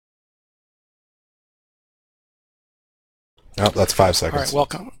Oh, that's 5 All right, seconds.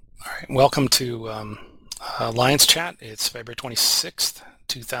 welcome. All right, welcome to Lions Chat. It's February 26th,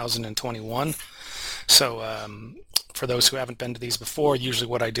 2021. So for those who haven't been to these before, usually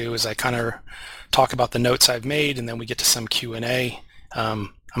what I do is I kind of talk about the notes I've made, and then we get to some Q&A.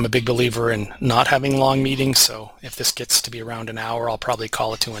 I'm a big believer in not having long meetings, so if this gets to be around an hour, I'll probably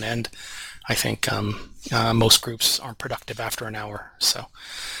call it to an end. I think most groups aren't productive after an hour, so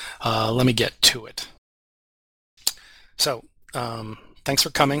let me get to it. So thanks for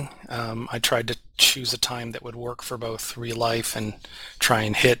coming. I tried to choose a time that would work for both real life and try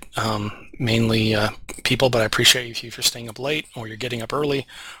and hit mainly people, but I appreciate you if you're staying up late or you're getting up early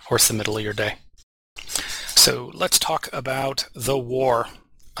or it's the middle of your day. So let's talk about the war.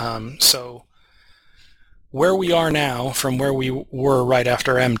 So where we are now from where we were right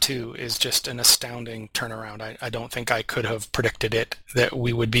after M2 is just an astounding turnaround. I don't think I could have predicted it, that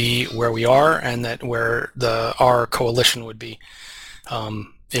we would be where we are and that where our coalition would be.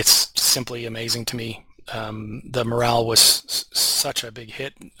 It's simply amazing to me. The morale was such a big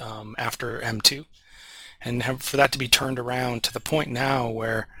hit after M2, and for that to be turned around to the point now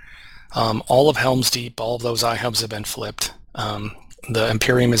where all of Helm's Deep, all of those iHubs have been flipped. The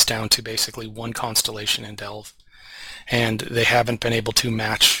Imperium is down to basically one constellation in Delve, and they haven't been able to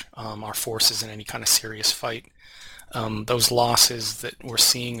match our forces in any kind of serious fight. Those losses that we're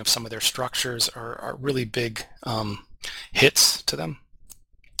seeing of some of their structures are really big hits to them.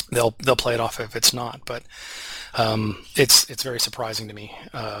 They'll play it off if it's not, but it's very surprising to me.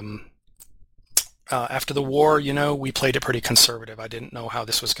 After the war, we played it pretty conservative. I didn't know how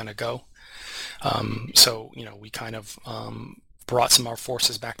this was going to go, so we kind of brought some of our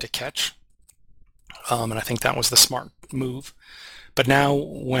forces back to Ketch, and I think that was the smart move. But now,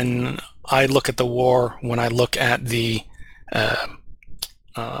 when I look at the war, when I look at the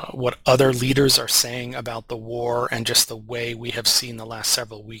what other leaders are saying about the war and just the way we have seen the last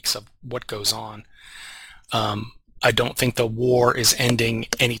several weeks of what goes on, I don't think the war is ending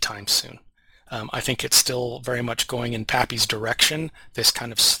anytime soon. I think it's still very much going in Pappy's direction, this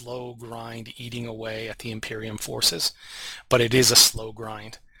kind of slow grind eating away at the Imperium forces, but it is a slow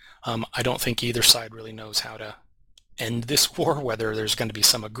grind. I don't think either side really knows how to end this war, whether there's going to be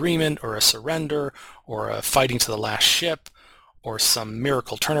some agreement or a surrender or a fighting to the last ship or some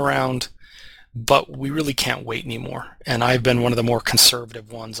miracle turnaround, but we really can't wait anymore. And I've been one of the more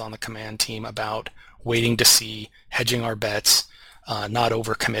conservative ones on the command team about waiting to see, hedging our bets, not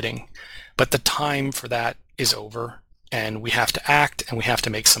overcommitting. But the time for that is over, and we have to act and we have to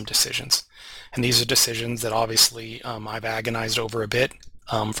make some decisions. And these are decisions that obviously I've agonized over a bit.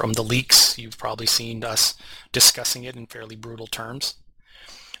 From the leaks, you've probably seen us discussing it in fairly brutal terms.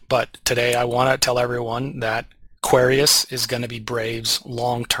 But today I want to tell everyone that Quarius is going to be Brave's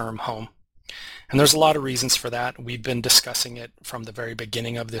long-term home. And there's a lot of reasons for that. We've been discussing it from the very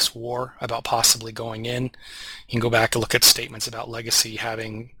beginning of this war about possibly going in. You can go back and look at statements about Legacy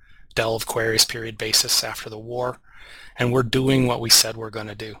having Delve Quarius period basis after the war, and we're doing what we said we're going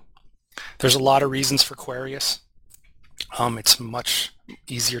to do. There's a lot of reasons for Quarius. It's much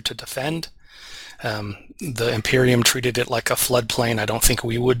easier to defend. The Imperium treated it like a floodplain. I don't think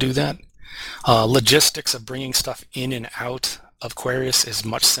we would do that. Logistics of bringing stuff in and out of Quarius is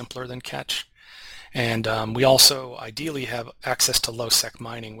much simpler than Ketch. And we also ideally have access to low-sec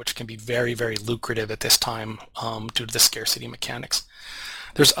mining, which can be very, very lucrative at this time due to the scarcity mechanics.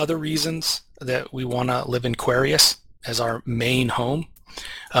 There's other reasons that we want to live in Quarius as our main home.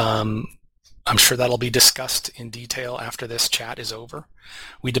 I'm sure that'll be discussed in detail after this chat is over.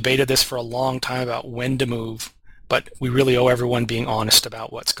 We debated this for a long time about when to move, but we really owe everyone being honest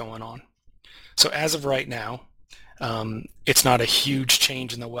about what's going on. So as of right now, it's not a huge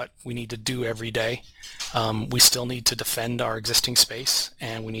change in what we need to do every day. We still need to defend our existing space,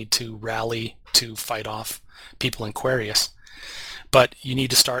 and we need to rally to fight off people in Quarius. But you need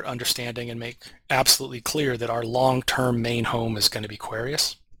to start understanding and make absolutely clear that our long-term main home is going to be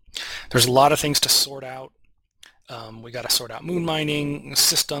Quarius. There's a lot of things to sort out. We got to sort out moon mining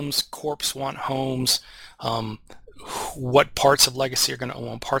systems, corps want homes, what parts of Legacy are going to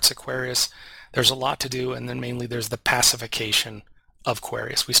own parts of Quarius. There's a lot to do, and then mainly there's the pacification of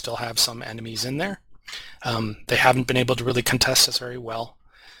Quarius. We still have some enemies in there. They haven't been able to really contest us very well.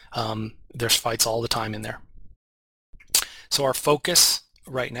 There's fights all the time in there. So our focus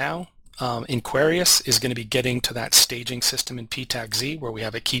right now in Quarius is going to be getting to that staging system in PTAC-Z where we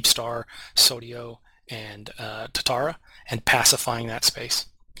have a Keepstar, Sodio, and Tatara, and pacifying that space.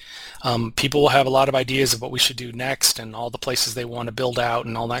 People will have a lot of ideas of what we should do next and all the places they want to build out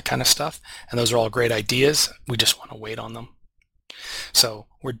and all that kind of stuff, and those are all great ideas. We just want to wait on them. So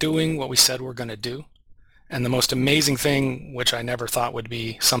we're doing what we said we're going to do, And the most amazing thing, which I never thought would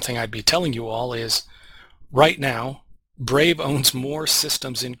be something I'd be telling you all, is right now, Brave owns more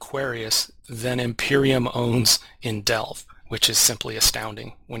systems in Querious than Imperium owns in Delve, which is simply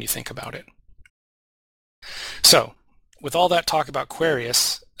astounding when you think about it. So, with all that talk about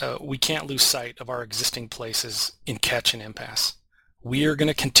Querious, we can't lose sight of our existing places in Catch and Impasse. We are going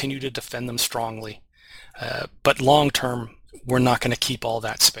to continue to defend them strongly, but long term, we're not going to keep all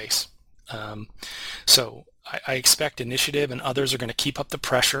that space. So I expect Initiative and others are going to keep up the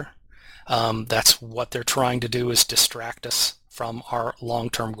pressure. That's what they're trying to do, is distract us from our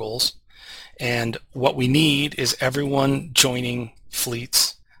long-term goals. And what we need is everyone joining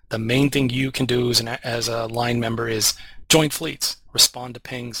fleets. The main thing you can do as a line member is join fleets, respond to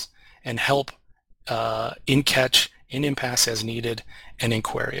pings, and help in Catch, in Impasse as needed, and in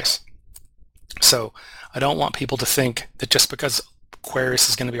Querious. So I don't want people to think that just because Querious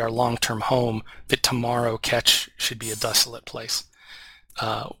is going to be our long-term home, that tomorrow Catch should be a desolate place.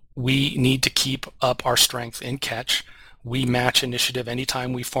 We need to keep up our strength in Catch. We match Initiative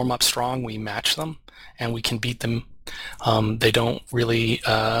anytime we form up strong. We match them, and we can beat them. They don't really.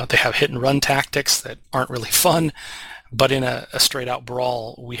 They have hit and run tactics that aren't really fun, but in a straight-out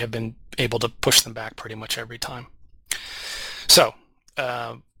brawl, we have been able to push them back pretty much every time. So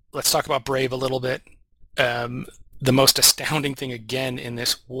let's talk about Brave a little bit. The most astounding thing again in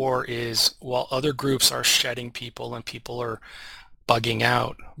this war is, while other groups are shedding people and people are bugging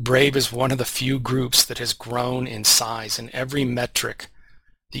out, Brave is one of the few groups that has grown in size in every metric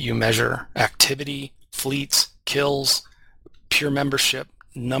that you measure: activity, fleets, kills, pure membership,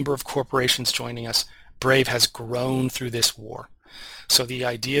 number of corporations joining us. Brave has grown through this war. So the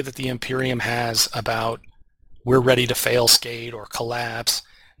idea that the Imperium has about we're ready to fail skate or collapse,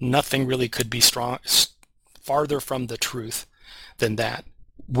 nothing really could be farther from the truth than that.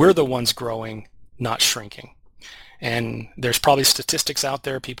 We're the ones growing, not shrinking. And there's probably statistics out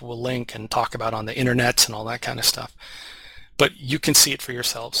there people will link and talk about on the internets and all that kind of stuff. But you can see it for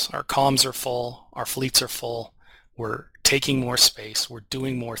yourselves. Our comms are full, our fleets are full, we're taking more space, we're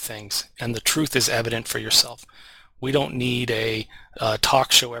doing more things, and the truth is evident for yourself. We don't need a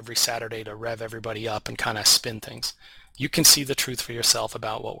talk show every Saturday to rev everybody up and kind of spin things. You can see the truth for yourself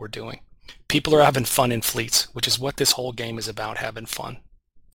about what we're doing. People are having fun in fleets, which is what this whole game is about, having fun.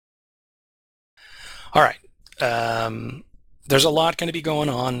 All right. There's a lot going to be going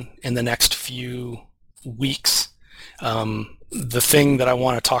on in the next few weeks. The thing that I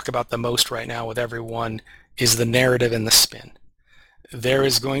want to talk about the most right now with everyone is the narrative and the spin. There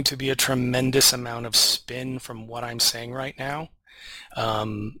is going to be a tremendous amount of spin from what I'm saying right now,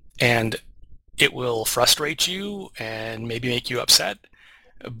 and it will frustrate you and maybe make you upset,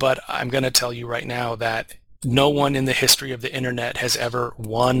 but I'm going to tell you right now that no one in the history of the internet has ever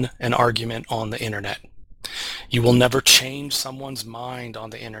won an argument on the internet. You will never change someone's mind on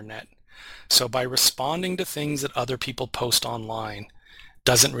the internet. So by responding to things that other people post online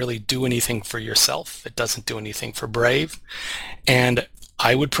doesn't really do anything for yourself. It doesn't do anything for Brave. And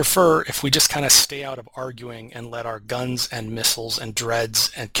I would prefer if we just kind of stay out of arguing and let our guns and missiles and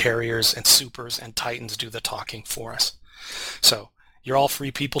dreads and carriers and supers and titans do the talking for us. So you're all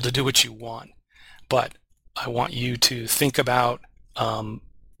free people to do what you want, but I want you to think about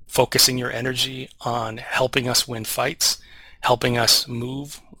focusing your energy on helping us win fights, helping us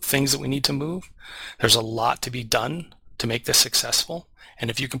move things that we need to move. There's a lot to be done to make this successful. And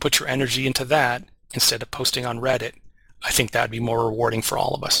if you can put your energy into that instead of posting on Reddit, I think that would be more rewarding for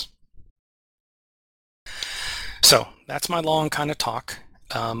all of us. So that's my long kind of talk.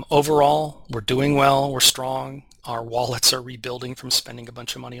 Overall, we're doing well, we're strong. Our wallets are rebuilding from spending a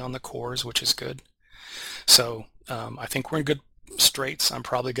bunch of money on the cores, which is good. So I think we're in good straits. I'm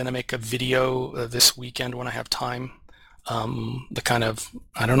probably going to make a video this weekend when I have time. The kind of,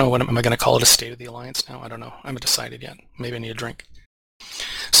 I don't know, what am I going to call it, a State of the Alliance now? I don't know. I haven't decided yet. Maybe I need a drink.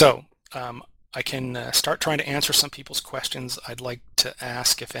 So I can start trying to answer some people's questions. I'd like to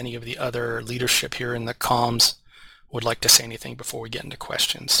ask if any of the other leadership here in the comms would like to say anything before we get into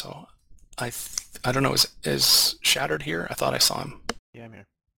questions. So I don't know, is Shattered here? I thought I saw him. Yeah, I'm here.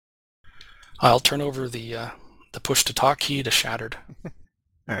 I'll turn over the push to talk key to Shattered.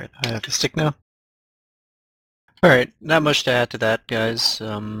 All right, I have to stick now. All right, not much to add to that, guys.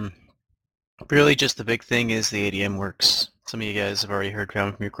 Really, just the big thing is the ADM works. Some of you guys have already heard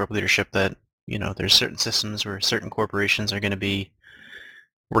from your corporate leadership that, you know, there's certain systems where certain corporations are going to be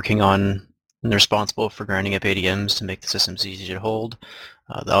working on and they're responsible for grinding up ADMs to make the systems easy to hold.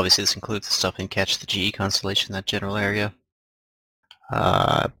 Obviously, this includes the stuff in Catch, the GE constellation, that general area.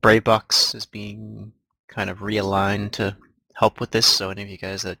 Bravebox is being kind of realigned to help with this. So any of you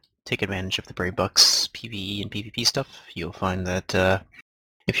guys that take advantage of the Brave Bucks PvE and PvP stuff, you'll find that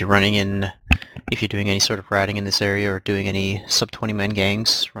if you're doing any sort of ratting in this area or doing any sub 20 man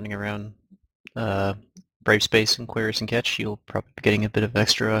gangs running around Brave Space and Queris and Ketch, you'll probably be getting a bit of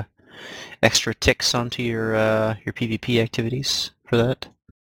extra ticks onto your PvP activities for that.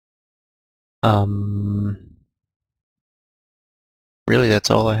 Really, that's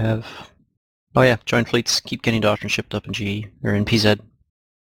all I have. Oh yeah, join fleets. Keep getting doctrines shipped up in GE or in PZ.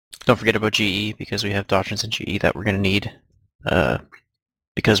 Don't forget about GE because we have doctrines in GE that we're going to need.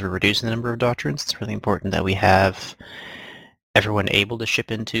 Because we're reducing the number of doctrines, it's really important that we have everyone able to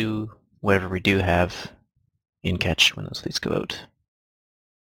ship into whatever we do have in Ketch when those fleets go out.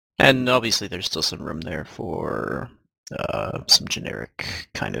 And obviously there's still some room there for some generic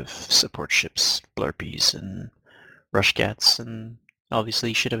kind of support ships, Blurpies and Rushcats, and obviously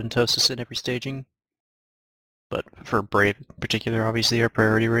you should have Entosis in every staging. But for Brave in particular, obviously our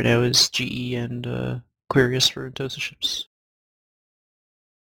priority right now is GE and Quirius for Entosis ships.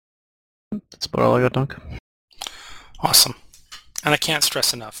 That's about all I got, Dunk. Awesome. And I can't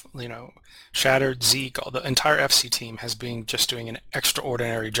stress enough, Shattered, Zeke, the entire FC team has been just doing an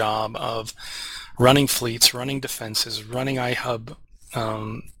extraordinary job of running fleets, running defenses, running iHub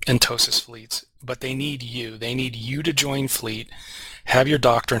Entosis fleets, but they need you. They need you to join fleet, have your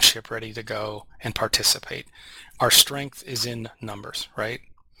doctrine ship ready to go, and participate. Our strength is in numbers, right?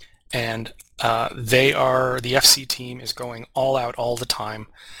 And the FC team is going all out all the time.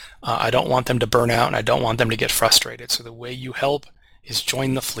 I don't want them to burn out, and I don't want them to get frustrated. So the way you help is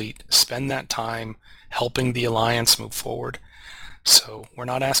join the fleet, spend that time helping the Alliance move forward. So we're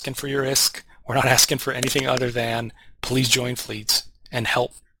not asking for your ISK. We're not asking for anything other than please join fleets and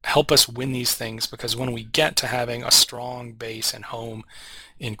help us win these things, because when we get to having a strong base and home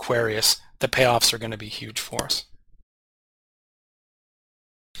in Quirius, the payoffs are going to be huge for us.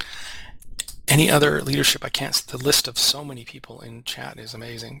 Any other leadership? The list of so many people in chat is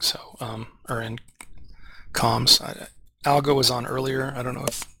amazing. So, or in comms. Algo was on earlier. I don't know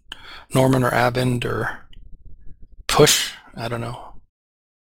if Norman or Abend or Push. I don't know.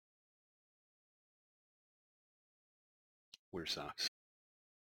 We're socks.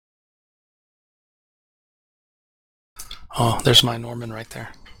 Oh, there's my Norman right there.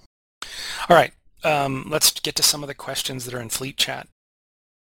 All right. Let's get to some of the questions that are in fleet chat.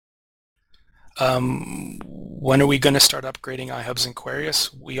 When are we going to start upgrading iHubs in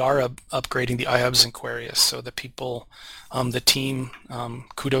Quirius? We are upgrading the iHubs in Quirius. So the people, the team,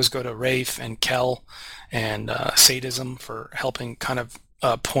 kudos go to Rafe and Kel and Sadism for helping kind of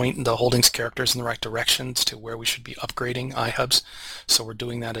point the Holdings characters in the right directions to where we should be upgrading iHubs. So we're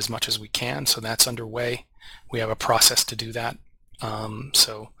doing that as much as we can. So that's underway. We have a process to do that.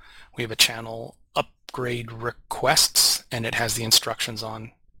 So we have a channel upgrade requests, and it has the instructions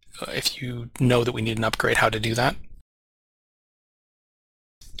on if you know that we need an upgrade, how to do that.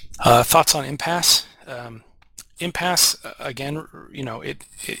 Thoughts on Impasse? Impasse, again,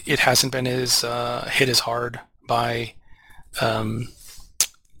 it hasn't been as hit as hard by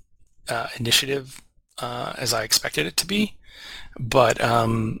initiative as I expected it to be. But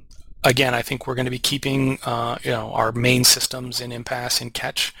again, I think we're going to be keeping our main systems in Impasse and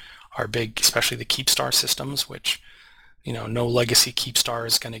Ketch, our big, especially the Keepstar systems, which no legacy Keepstar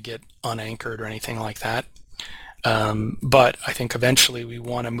is going to get unanchored or anything like that. But I think eventually we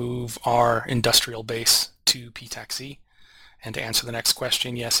want to move our industrial base to PTAC-Z. And to answer the next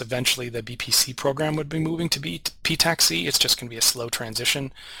question, yes, eventually the BPC program would be moving to PTAC-Z. It's just going to be a slow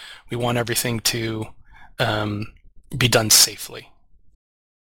transition. We want everything to be done safely.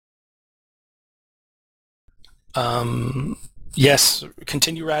 Yes,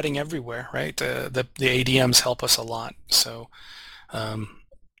 continue ratting everywhere, right? The ADMs help us a lot. So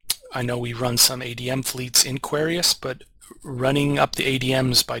I know we run some ADM fleets in Quirius, but running up the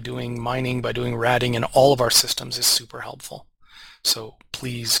ADMs by doing mining, by doing ratting in all of our systems is super helpful. So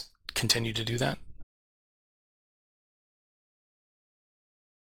please continue to do that.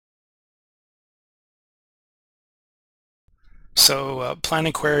 So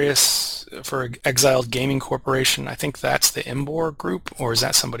planning Quirius for Exiled Gaming Corporation, I think that's the Imbor group, or is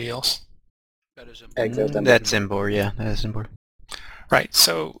that somebody else? That is That's Imbor, yeah, that is Imbor. Right,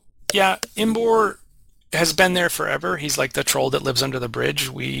 so yeah, Imbor has been there forever. He's like the troll that lives under the bridge.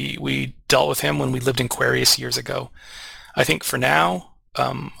 We dealt with him when we lived in Quirius years ago. I think for now,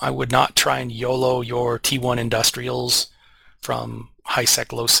 I would not try and YOLO your T1 industrials from high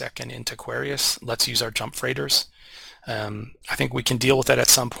sec, low sec, and into Quirius. Let's use our jump freighters. I think we can deal with that at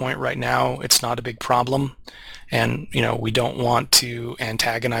some point. Right now, it's not a big problem, and we don't want to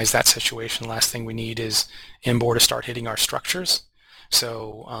antagonize that situation. Last thing we need is Imbor to start hitting our structures.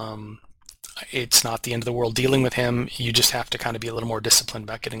 So it's not the end of the world dealing with him. You just have to kind of be a little more disciplined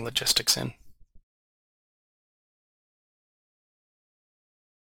about getting logistics in.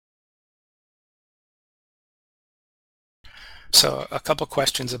 So a couple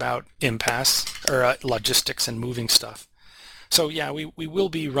questions about impasse or logistics and moving stuff. So yeah, we will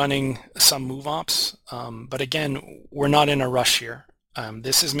be running some move ops, but again, we're not in a rush here.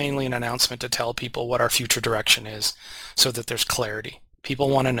 This is mainly an announcement to tell people what our future direction is so that there's clarity. People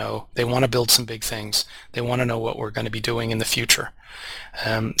want to know, they want to build some big things, they want to know what we're going to be doing in the future.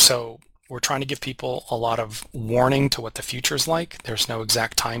 So we're trying to give people a lot of warning to what the future is like. There's no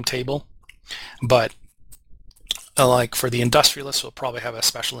exact timetable, but like for the industrialists, we'll probably have a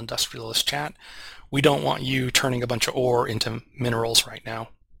special industrialist chat. We don't want you turning a bunch of ore into minerals right now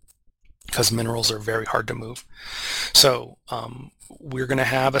because minerals are very hard to move. So we're going to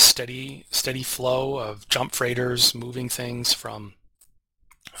have a steady flow of jump freighters moving things from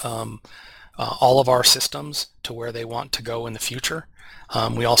all of our systems to where they want to go in the future.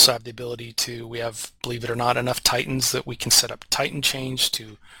 We also have the ability to, we have, believe it or not, enough Titans that we can set up Titan change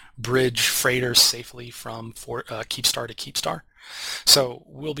to bridge freighters safely from Keepstar to Keepstar. So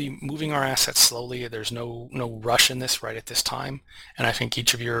we'll be moving our assets slowly. There's no rush in this right at this time. And I think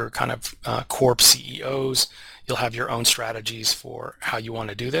each of your kind of corp CEOs, you'll have your own strategies for how you want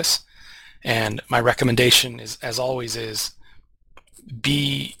to do this. And my recommendation is, as always, is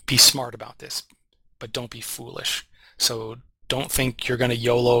be smart about this, but don't be foolish. So don't think you're going to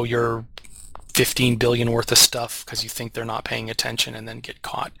YOLO your 15 billion worth of stuff because you think they're not paying attention and then get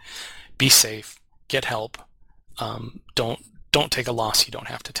caught. Be safe, get help. Don't take a loss you don't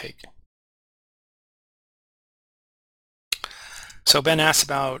have to take. So Ben asked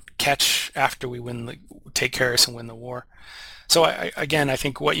about Ketch after we take Karis and win the war. So again, I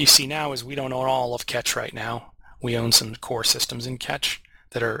think what you see now is we don't own all of Ketch right now. We own some core systems in Ketch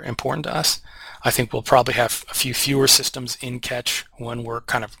that are important to us. I think we'll probably have a few fewer systems in Ketch when we're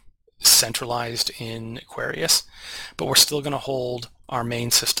kind of centralized in Aquarius, but we're still going to hold our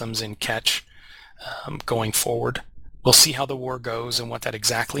main systems in Ketch going forward. We'll see how the war goes and what that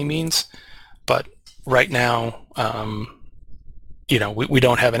exactly means, but right now, we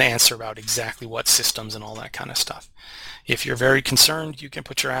don't have an answer about exactly what systems and all that kind of stuff. If you're very concerned, you can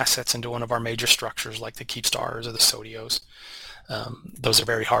put your assets into one of our major structures like the Keepstars or the Sodios. Those are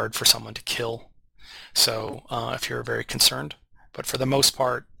very hard for someone to kill. So if you're very concerned, but for the most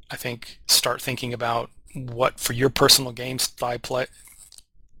part, I think start thinking about what for your personal gameplay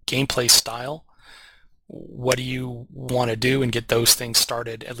style, what do you want to do, and get those things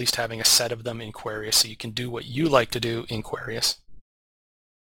started, at least having a set of them in Aquarius so you can do what you like to do in Aquarius.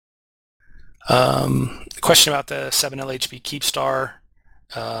 Question about the 7LHB Keepstar.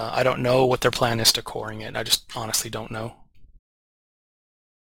 I don't know what their plan is to coring it. I just honestly don't know.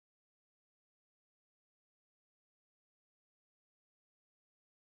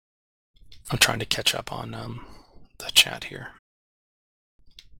 I'm trying to catch up on the chat here.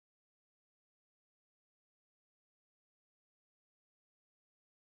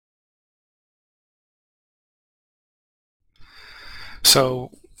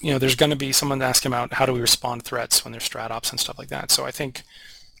 So, there's going to be someone asking about how do we respond to threats when there's strat ops and stuff like that. So I think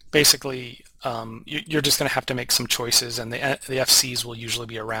basically you're just going to have to make some choices, and the FCs will usually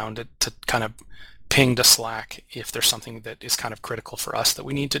be around to kind of ping to Slack if there's something that is kind of critical for us that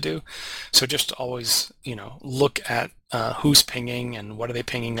we need to do. So just always, look at who's pinging and what are they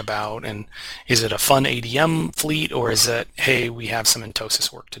pinging about, and is it a fun ADM fleet, or is it, hey, we have some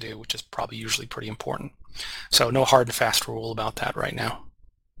Entosis work to do, which is probably usually pretty important. So no hard and fast rule about that right now.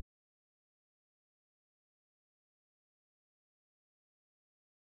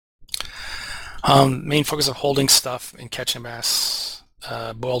 Main focus of holding stuff in Ketch and Bass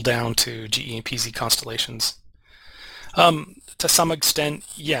boiled down to GE and PZ constellations. To some extent,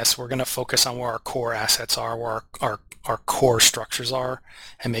 yes, we're going to focus on where our core assets are, where our core structures are,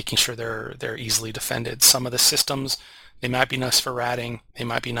 and making sure they're easily defended. Some of the systems, they might be nice for ratting, they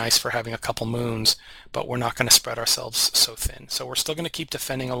might be nice for having a couple moons, but we're not going to spread ourselves so thin. So we're still going to keep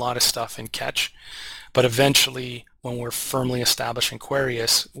defending a lot of stuff in Ketch, but eventually, when we're firmly established in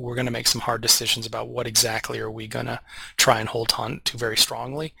Aquarius, we're going to make some hard decisions about what exactly are we going to try and hold on to very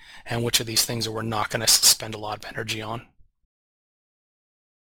strongly, and which of these things are we're not going to spend a lot of energy on.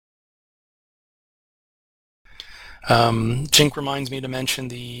 Jink reminds me to mention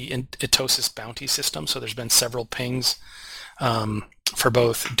the Entosis bounty system. So there's been several pings for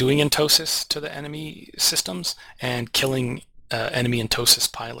both doing entosis to the enemy systems and killing enemy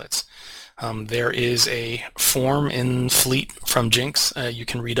entosis pilots. There is a form in Fleet from Jinx. You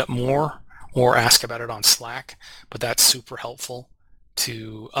can read up more or ask about it on Slack, but that's super helpful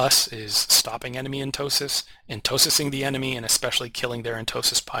to us, is stopping enemy entosising the enemy, and especially killing their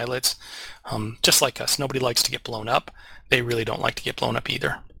entosis pilots. Just like us, nobody likes to get blown up. They really don't like to get blown up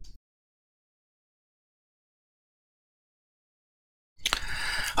either.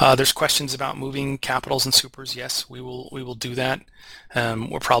 There's questions about moving capitals and supers. Yes, we will do that.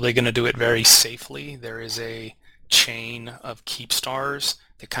 We're probably going to do it very safely. There is a chain of keep stars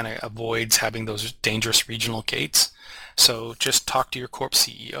that kind of avoids having those dangerous regional gates. So just talk to your corp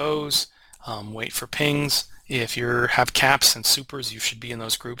CEOs, wait for pings. If you have caps and supers, you should be in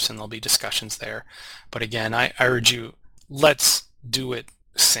those groups and there'll be discussions there. But again, I urge you, let's do it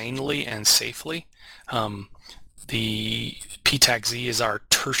sanely and safely. The PTAC-Z is our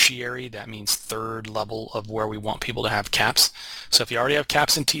tertiary, that means third level of where we want people to have caps. So if you already have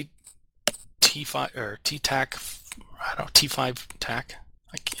caps in T5 or TTAC, I don't know, T5 TAC,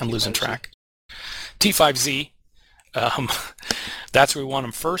 I'm losing track. T5Z, that's where we want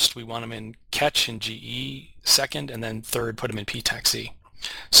them first. We want them in catch and GE second, and then third, put them in PTAC-Z.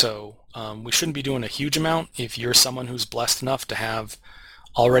 So we shouldn't be doing a huge amount. If you're someone who's blessed enough to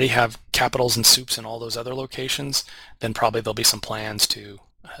already have capitals and soups in all those other locations, then probably there'll be some plans to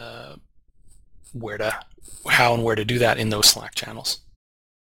how and where to do that in those Slack channels.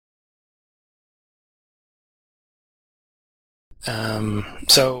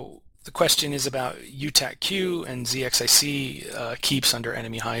 So the question is about UTAC-Q and ZXIC keeps under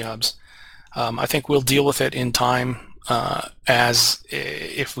enemy high hubs. I think we'll deal with it in time as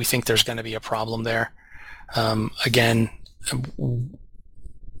if we think there's going to be a problem there. Again,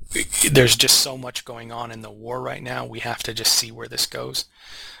 there's just so much going on in the war right now. We have to just see where this goes.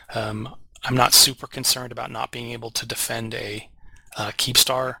 I'm not super concerned about not being able to defend a keep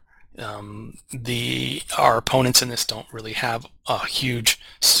star. Our opponents in this don't really have a huge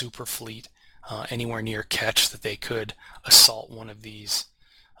super fleet anywhere near catch that they could assault one of these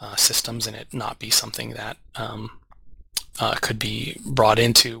systems and it not be something that could be brought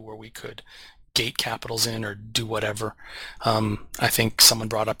into where we could gate capitals in or do whatever. I think someone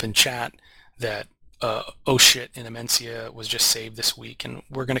brought up in chat that oh shit in Amencia was just saved this week, and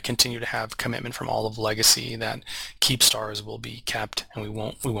we're going to continue to have commitment from all of Legacy that keep stars will be kept and we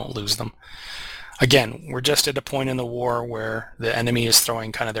won't lose them. Again, we're just at a point in the war where the enemy is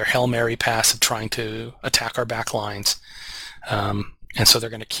throwing kind of their Hail Mary pass of trying to attack our back lines, and so they're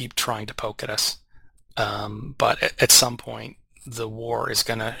going to keep trying to poke at us. But at some point the war is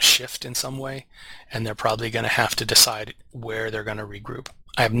going to shift in some way, and they're probably going to have to decide where they're going to regroup.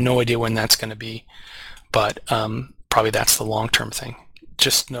 I have no idea when that's going to be, but probably that's the long-term thing.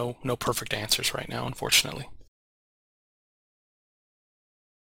 Just no perfect answers right now, unfortunately.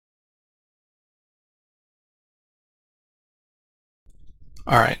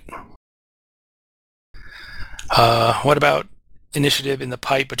 All right. What about initiative in the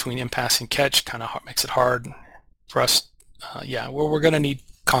pipe between impasse and catch? Kind of makes it hard for us. Yeah, we're going to need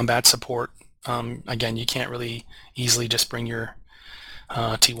combat support. Again, you can't really easily just bring your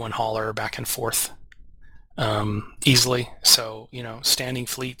T1 hauler back and forth easily. So, standing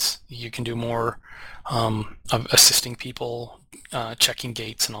fleets, you can do more of assisting people, checking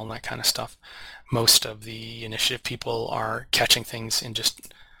gates and all that kind of stuff. Most of the initiative people are catching things in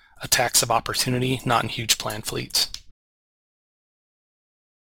just attacks of opportunity, not in huge planned fleets.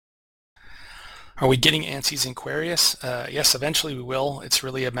 Are we getting ANSYs in Aquarius? Yes, eventually we will. It's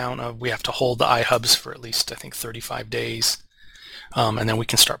really we have to hold the iHubs for at least, I think, 35 days. And then we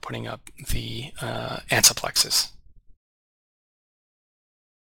can start putting up the Ansiplexes.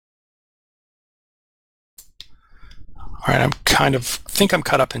 All right, I think I'm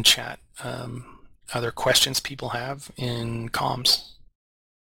caught up in chat. Other questions people have in comms?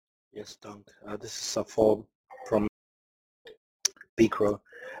 Yes, Dunk. This is Safon from Bicro.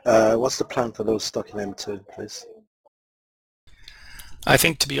 What's the plan for those stuck in M2, please? I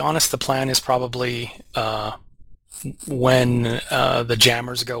think, to be honest, the plan is probably when the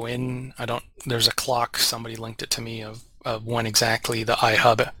jammers go in. There's a clock, somebody linked it to me, of when exactly the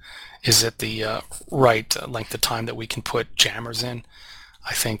iHub is at the right length of time that we can put jammers in.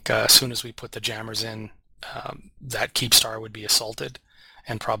 I think as soon as we put the jammers in, that keep star would be assaulted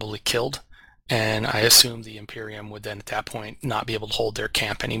and probably killed. And I assume the Imperium would then at that point not be able to hold their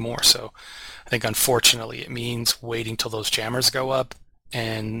camp anymore. So I think unfortunately it means waiting till those jammers go up,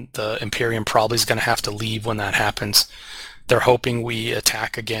 and the Imperium probably is going to have to leave when that happens. They're hoping we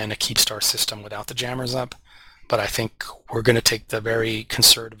attack again a keep star system without the jammers up, But I think we're going to take the very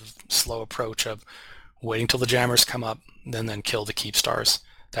conservative, slow approach of waiting till the jammers come up, then kill the keep stars.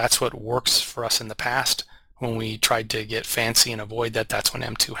 That's what works for us in the past. When we tried to get fancy and avoid that, that's when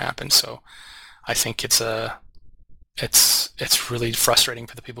M2 happened. So I think it's really frustrating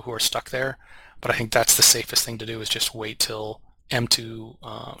for the people who are stuck there. But I think that's the safest thing to do, is just wait till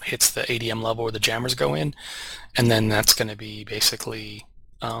M2 hits the ADM level where the jammers go in, and then that's going to be basically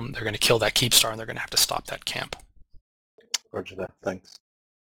they're going to kill that keep star and they're going to have to stop that camp. Roger that. Thanks.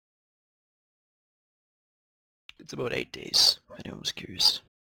 It's about 8 days, if anyone was curious.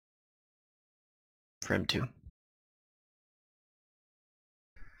 For M2.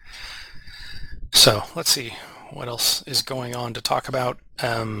 So let's see what else is going on to talk about.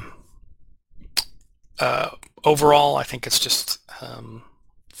 Overall, I think it's just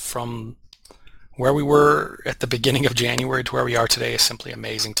from where we were at the beginning of January to where we are today is simply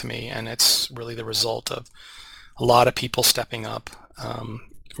amazing to me, and it's really the result of a lot of people stepping up,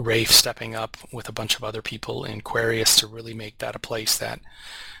 Rafe stepping up with a bunch of other people in Quarius to really make that a place that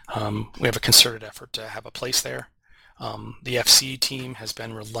we have a concerted effort to have a place there. The FC team has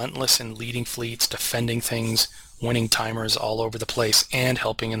been relentless in leading fleets, defending things, winning timers all over the place, and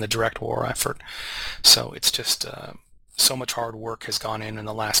helping in the direct war effort. So it's just so much hard work has gone in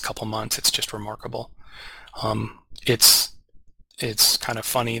the last couple months. It's just remarkable. It's kind of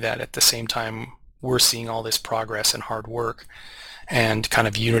funny that at the same time we're seeing all this progress and hard work and kind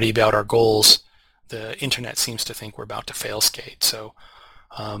of unity about our goals, the internet seems to think we're about to fail skate. So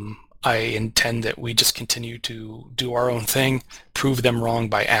I intend that we just continue to do our own thing, prove them wrong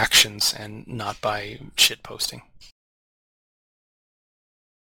by actions and not by shit posting.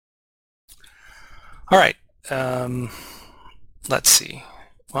 All right. Let's see.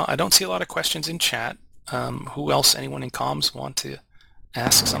 Well, I don't see a lot of questions in chat. Who else? Anyone in comms want to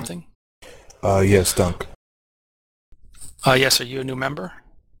ask something? Yes, Dunk. Yes, are you a new member?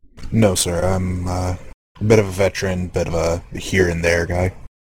 No, sir. I'm a bit of a veteran, bit of a here and there guy.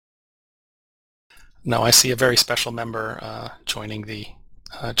 No, I see a very special member joining the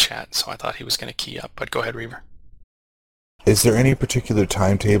chat, so I thought he was going to key up. But go ahead, Reaver. Is there any particular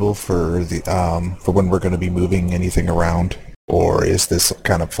timetable for the for when we're going to be moving anything around, or is this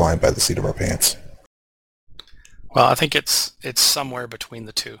kind of flying by the seat of our pants? Well, I think it's somewhere between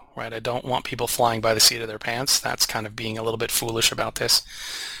the two, right? I don't want people flying by the seat of their pants. That's kind of being a little bit foolish about this.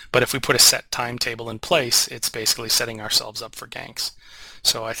 But if we put a set timetable in place, it's basically setting ourselves up for ganks.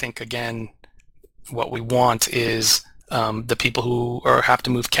 So I think, again, what we want is the people who have to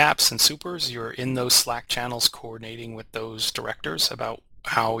move caps and supers, you're in those Slack channels coordinating with those directors about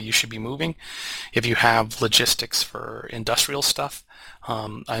how you should be moving. If you have logistics for industrial stuff,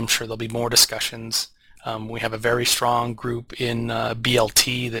 I'm sure there'll be more discussions. We have a very strong group in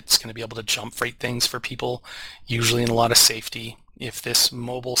BLT that's going to be able to jump freight things for people, usually in a lot of safety. If this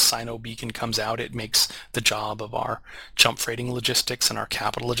mobile Sino beacon comes out, it makes the job of our jump freighting logistics and our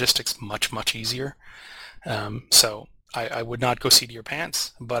capital logistics much, much easier. So I would not go seat of your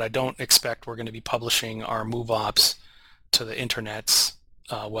pants, but I don't expect we're going to be publishing our move ops to the internets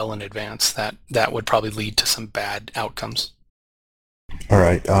well in advance. That would probably lead to some bad outcomes. All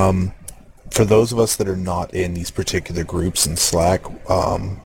right. For those of us that are not in these particular groups in Slack,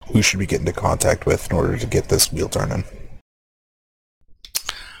 who should we get into contact with in order to get this wheel turning?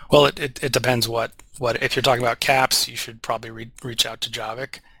 Well, it depends what if you're talking about caps, you should probably reach out to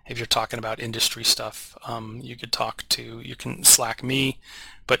Javik. If you're talking about industry stuff, you can Slack me,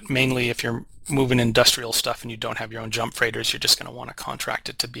 but mainly if you're moving industrial stuff and you don't have your own jump freighters, you're just going to want to contract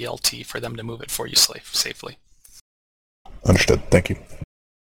it to BLT for them to move it for you safely. Understood. Thank you.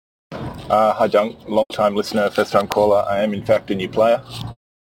 Hi, Dunk. Long-time listener, first-time caller. I am, in fact, a new player.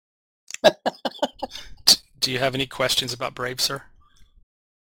 Do you have any questions about Brave, sir?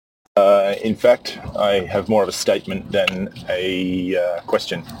 In fact, I have more of a statement than a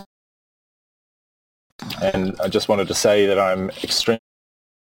question. And I just wanted to say that I'm extremely...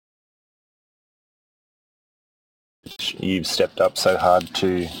 You've stepped up so hard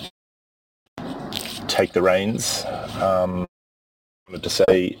to take the reins. I wanted to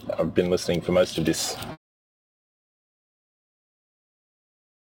say I've been listening for most of this.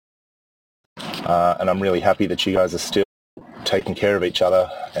 And I'm really happy that you guys are still taking care of each other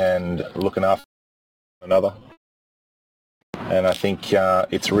and looking after one another. And I think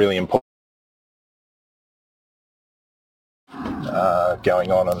it's really important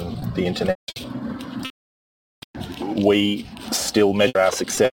going on the internet. We still measure our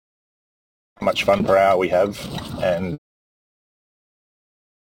success, how much fun per hour we have, and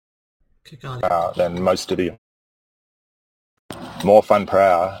than most of you. more fun per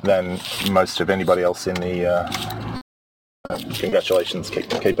hour than most of anybody else in the... congratulations,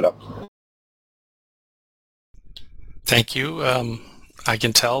 keep it up. Thank you. I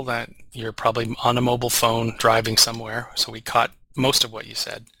can tell that you're probably on a mobile phone driving somewhere, so we caught most of what you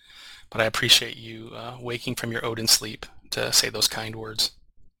said. But I appreciate you waking from your Odin sleep to say those kind words.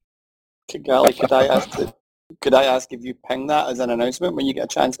 Kigali, could I ask if you ping that as an announcement when you get a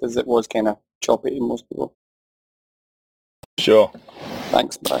chance, because it was kind of choppy to most people. Sure.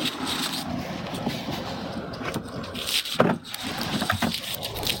 Thanks, Brian.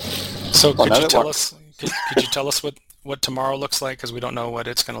 So could you tell us? Could you tell us what tomorrow looks like? Because we don't know what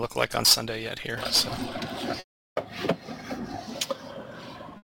it's going to look like on Sunday yet here. So.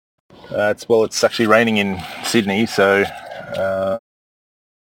 It's actually raining in Sydney, so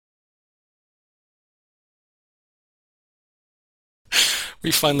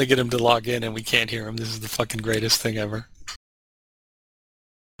we finally get him to log in and we can't hear him. This is the fucking greatest thing ever.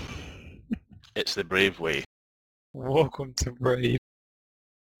 It's the Brave way. Welcome to Brave.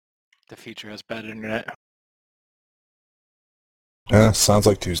 The future has bad internet. Sounds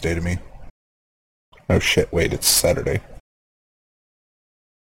like Tuesday to me. Oh shit, wait, it's Saturday.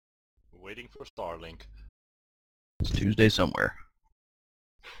 Waiting for Starlink. It's Tuesday somewhere.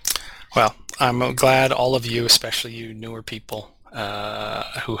 Well, I'm glad all of you, especially you newer people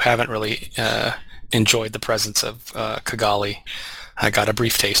who haven't really enjoyed the presence of Kigali, I got a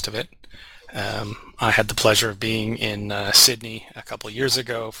brief taste of it. I had the pleasure of being in Sydney a couple of years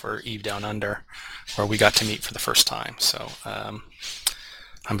ago for Eve Down Under, where we got to meet for the first time. So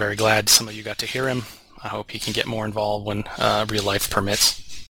I'm very glad some of you got to hear him. I hope he can get more involved when real life permits.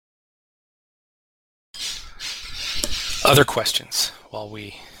 Other questions while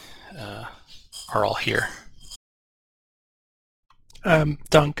we are all here?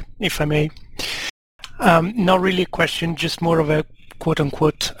 Dunk, if I may. Not really a question, just more of a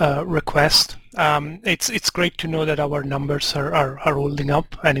quote-unquote request. It's great to know that our numbers are holding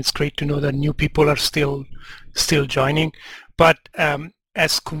up, and it's great to know that new people are still joining. But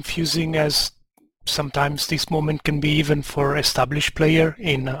as confusing as sometimes this moment can be, even for established player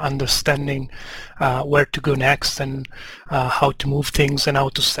in understanding where to go next and how to move things and how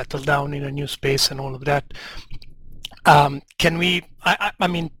to settle down in a new space and all of that. Can we, I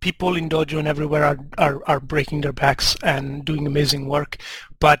mean, people in Dojo and everywhere are breaking their backs and doing amazing work,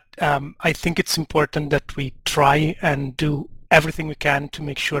 but I think it's important that we try and do everything we can to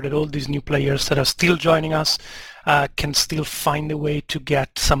make sure that all these new players that are still joining us can still find a way to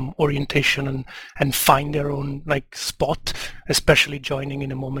get some orientation and find their own spot, especially joining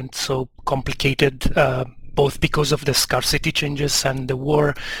in a moment so complicated, both because of the scarcity changes and the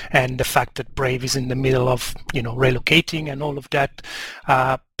war and the fact that Brave is in the middle of, relocating and all of that.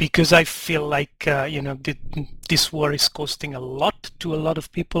 Because I feel like, this war is costing a lot to a lot of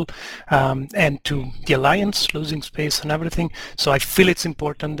people and to the Alliance, losing space and everything. So I feel it's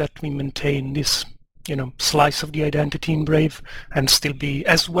important that we maintain this, slice of the identity in Brave and still be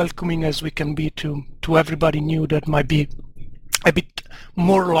as welcoming as we can be to everybody new that might be a bit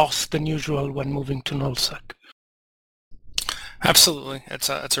more lost than usual when moving to Nullsec. Absolutely. It's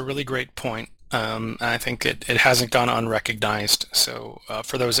a really great point. I think it hasn't gone unrecognized. So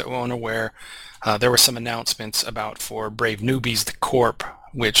for those that weren't aware, there were some announcements about for Brave Newbies, the Corp,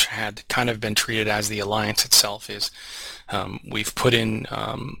 which had kind of been treated as the Alliance itself is. We've put in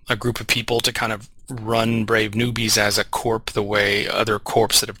a group of people to kind of run Brave Newbies as a corp the way other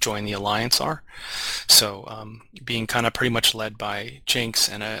corps that have joined the Alliance are. So being kind of pretty much led by Jinx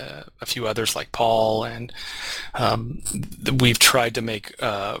and a few others like Paul, and we've tried to make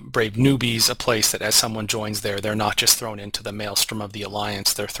Brave Newbies a place that as someone joins there, they're not just thrown into the maelstrom of the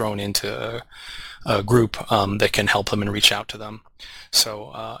Alliance, they're thrown into a group that can help them and reach out to them.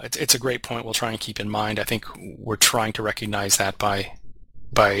 So it's a great point we'll try and keep in mind. I think we're trying to recognize that by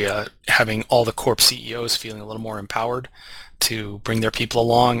having all the Corp CEOs feeling a little more empowered to bring their people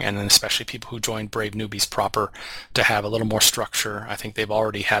along, and then especially people who joined Brave Newbies proper to have a little more structure. I think they've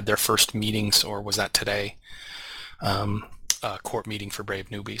already had their first meetings, or was that today, Corp meeting for Brave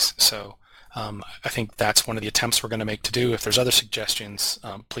Newbies. So I think that's one of the attempts we're going to make to do. If there's other suggestions,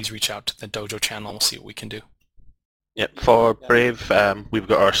 please reach out to the Dojo channel and we'll see what we can do. Yep, for Brave, we've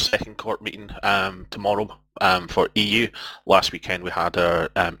got our second Corp meeting tomorrow for EU. Last weekend we had our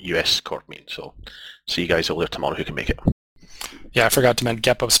US Corp meeting, so see you guys over there tomorrow who can make it. Yeah, I forgot to mention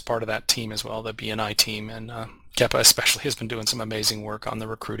Gepa's part of that team as well, the BNI team, and Gepa especially has been doing some amazing work on the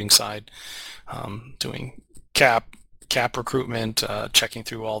recruiting side, doing cap recruitment, checking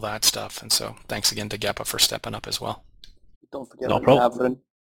through all that stuff, and so thanks again to Gepa for stepping up as well. Don't forget No about problem.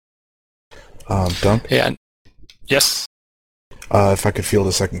 Avrin. Dunk? Yeah. Yes. If I could field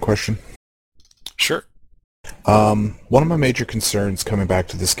a second question. Sure. One of my major concerns coming back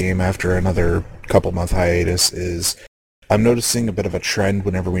to this game after another couple month hiatus is I'm noticing a bit of a trend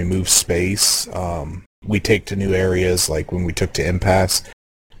whenever we move space. We take to new areas, like when we took to Impasse,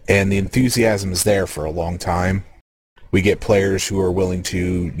 and the enthusiasm is there for a long time. We get players who are willing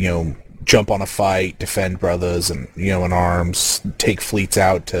to, jump on a fight, defend brothers and, in arms, take fleets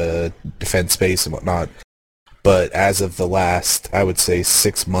out to defend space and whatnot. But as of the last, I would say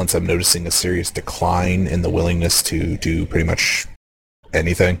 6 months, I'm noticing a serious decline in the willingness to do pretty much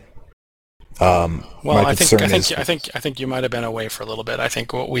anything. Well, I think you might have been away for a little bit. I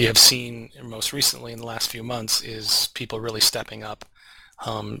think what we have seen most recently in the last few months is people really stepping up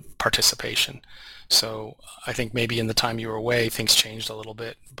participation. So I think maybe in the time you were away, things changed a little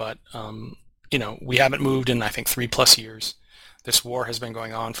bit. But we haven't moved in, I think, 3+ years. This war has been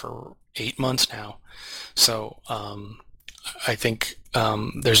going on for 8 months now. So I think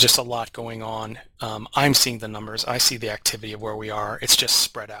there's just a lot going on. I'm seeing the numbers. I see the activity of where we are. It's just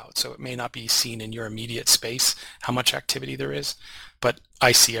spread out. So it may not be seen in your immediate space how much activity there is, but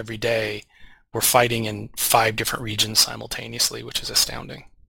I see every day we're fighting in 5 different regions simultaneously, which is astounding.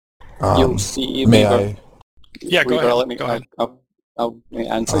 You'll see. May I? Yeah, go ahead. Let me go ahead. I'll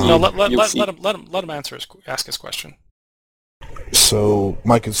answer. No, let him ask his question. So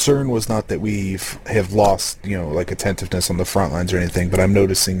my concern was not that we have lost, attentiveness on the front lines or anything, but I'm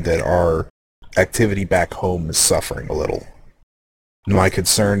noticing that our activity back home is suffering a little. My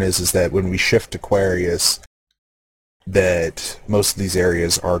concern is that when we shift to Aquarius, that most of these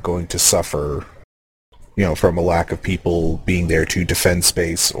areas are going to suffer, from a lack of people being there to defend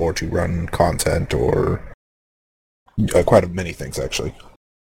space or to run content or quite many things, actually.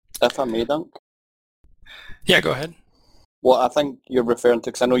 If I may, Dunk? Yeah, go ahead. What I think you're referring to,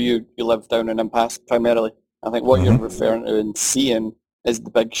 because I know you live down in Impasse primarily, I think what you're referring to and seeing is the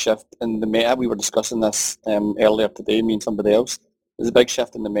big shift in the meta. We were discussing this earlier today, me and somebody else. There's a big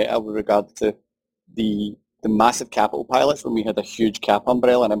shift in the meta with regard to the massive capital pilots when we had a huge cap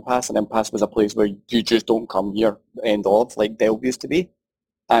umbrella in Impasse, and Impasse was a place where you just don't come here, end of, like Delve used to be.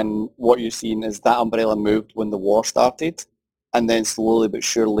 And what you're seeing is that umbrella moved when the war started, and then slowly but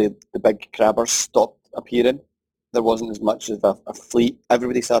surely the big crabbers stopped appearing. There wasn't as much of a fleet.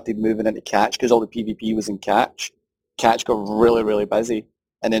 Everybody started moving into catch because all the PvP was in catch. Catch got really, really busy.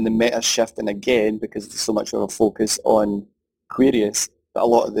 And then the meta's shifting again because there's so much of a focus on Aquarius that a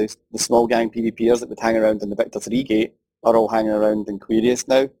lot of the small gang PvPers that would hang around in the Victor 3 gate are all hanging around in Aquarius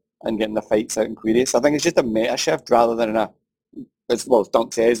now and getting the fights out in Aquarius. I think it's just a meta shift rather than as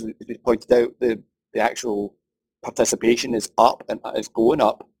Dunk says, as we pointed out, the actual participation is up and is going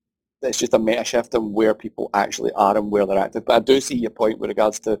up. It's just a meta shift on where people actually are and where they're active. But I do see your point with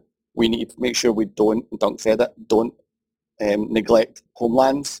regards to we need to make sure we don't, and Dunk said it, don't neglect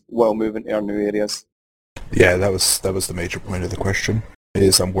homelands while moving to our new areas. Yeah, that was the major point of the question.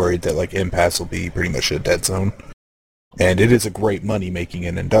 I'm worried that Impasse will be pretty much a dead zone. And it is a great money-making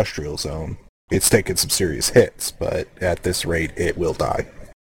and industrial zone. It's taken some serious hits, but at this rate, it will die.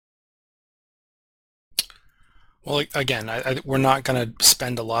 Well, again, we're not going to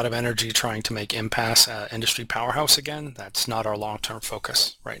spend a lot of energy trying to make Impasse an industry powerhouse again. That's not our long-term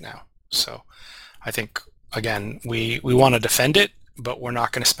focus right now. So I think, again, we want to defend it, but we're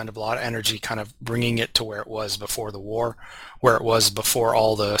not going to spend a lot of energy kind of bringing it to where it was before the war, where it was before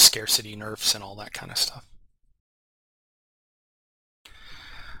all the scarcity nerfs and all that kind of stuff.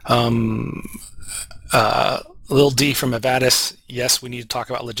 Lil D from Evadis, yes, we need to talk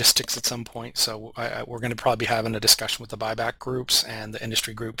about logistics at some point, so we're going to probably be having a discussion with the buyback groups and the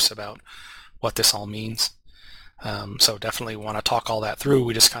industry groups about what this all means. So definitely want to talk all that through.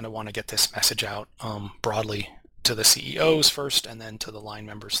 We just kind of want to get this message out broadly to the CEOs first and then to the line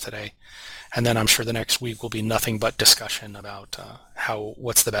members today. And then I'm sure the next week will be nothing but discussion about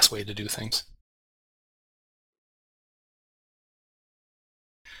what's the best way to do things.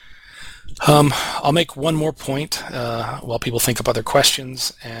 I'll make one more point while people think of other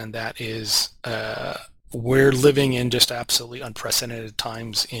questions, and that is we're living in just absolutely unprecedented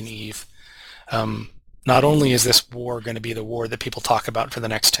times in EVE. Not only is this war going to be the war that people talk about for the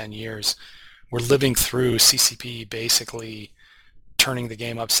next 10 years, we're living through CCP basically turning the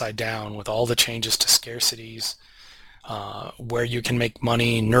game upside down with all the changes to scarcities, where you can make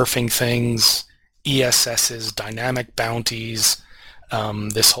money, nerfing things, ESSs, dynamic bounties,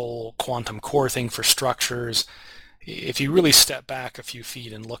 this whole quantum core thing for structures. If you really step back a few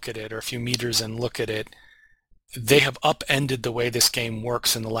feet and look at it, or a few meters and look at it, they have upended the way this game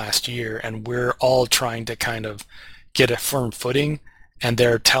works in the last year, and we're all trying to kind of get a firm footing, and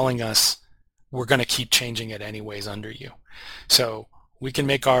they're telling us we're going to keep changing it anyways under you. So we can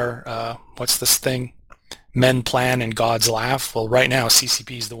make our, what's this thing? Men plan and gods laugh. Well, right now,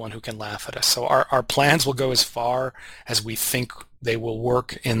 CCP is the one who can laugh at us. So our plans will go as far as we think they will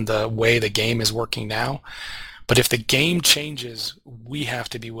work in the way the game is working now. But if the game changes, we have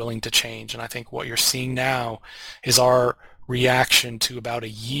to be willing to change. And I think what you're seeing now is our reaction to about a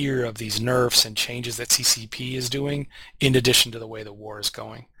year of these nerfs and changes that CCP is doing, in addition to the way the war is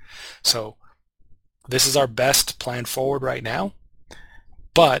going. So this is our best plan forward right now.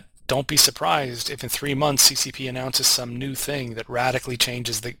 But don't be surprised if in 3 months CCP announces some new thing that radically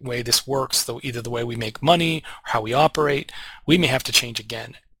changes the way this works, though either the way we make money or how we operate. We may have to change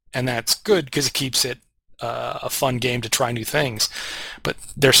again. And that's good because it keeps it a fun game to try new things. But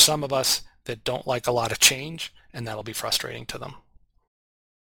there's some of us that don't like a lot of change, and that'll be frustrating to them.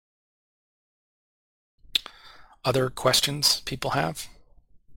 Other questions people have?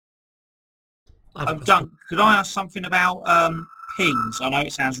 Dunk, could I ask something about pings? I know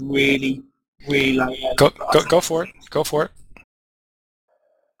it sounds really Go for it. Go for it.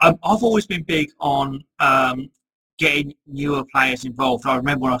 I've always been big on getting newer players involved. I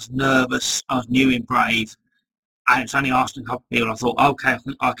remember when I was nervous, I was new in Brave, and it's only asking a couple of people. I thought, okay,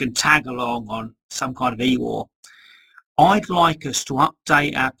 I can tag along on some kind of E-War. I'd like us to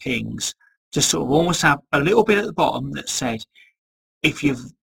update our pings to sort of almost have a little bit at the bottom that said, if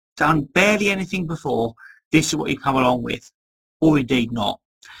you've done barely anything before, this is what you come along with, or indeed not.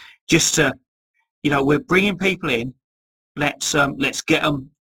 Just to, we're bringing people in. Let's get them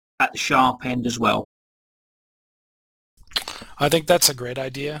at the sharp end as well. I think that's a great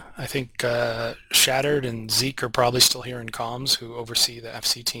idea. I think Shattered and Zeke are probably still here in comms, who oversee the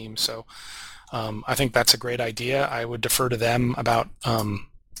FC team. So I think that's a great idea. I would defer to them about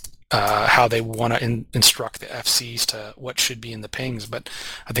how they want to instruct the FCs to what should be in the pings. But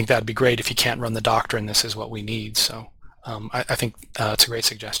I think that'd be great. If you can't run the doctrine, this is what we need. So I think it's a great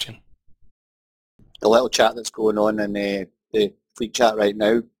suggestion. The little chat that's going on in the Fleet chat right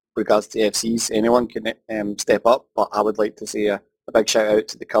now, regards to FCs, anyone can step up, but I would like to say a big shout out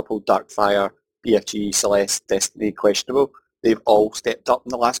to the couple, Darkfire, BFG, Celeste, Destiny, Questionable. They've all stepped up in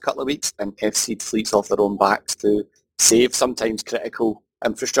the last couple of weeks and FC'd fleets off their own backs to save sometimes critical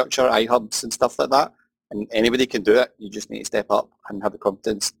infrastructure, iHubs and stuff like that. And anybody can do it. You just need to step up and have the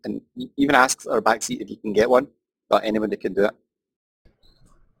confidence, and even ask for a backseat if you can get one, but anybody can do it.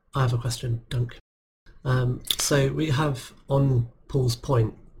 I have a question, Dunk. So we have, on Paul's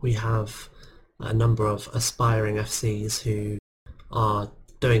point, we have a number of aspiring FCs who are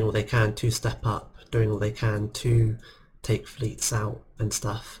doing all they can to step up, doing all they can to take fleets out and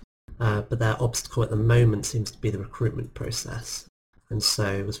stuff. But their obstacle at the moment seems to be the recruitment process. And so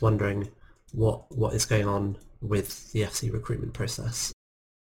I was wondering what is going on with the FC recruitment process.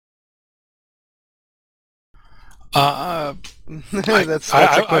 That's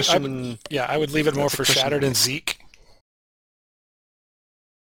a question. I would leave it more for Shattered and Zeke.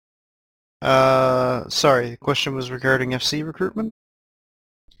 Sorry, the question was regarding FC recruitment?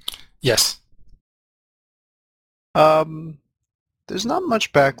 Yes. There's not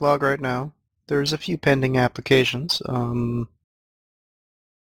much backlog right now. There's a few pending applications. I'd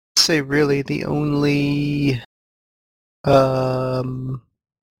say really the only no,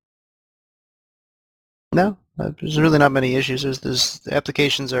 there's really not many issues. There's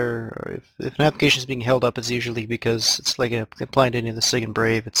applications are if an application is being held up, it's usually because it's like applying to any of the SIG and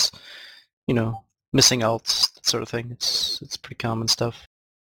Brave. It's missing alts, that sort of thing. It's pretty common stuff.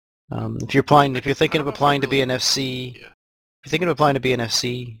 If you're thinking of applying to be an FC,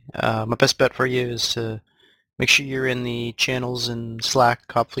 my best bet for you is to make sure you're in the channels in Slack,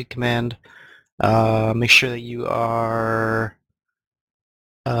 Cop Fleet Command. Make sure that you are,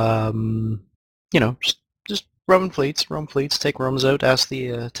 just roam fleets, take roams out, ask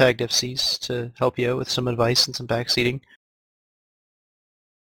the tagged FCs to help you out with some advice and some backseating.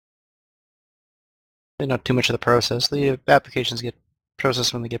 Not too much of the process. The applications get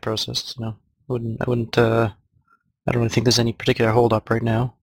processed when they get processed. No, I don't really think there's any particular hold up right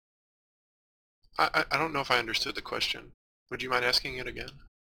now. I don't know if I understood the question. Would you mind asking it again?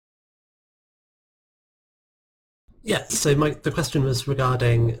 Yeah, so the question was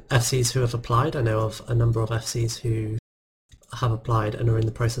regarding FCs who have applied. I know of a number of FCs who have applied and are in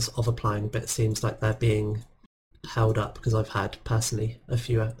the process of applying, but it seems like they're being held up because I've had personally a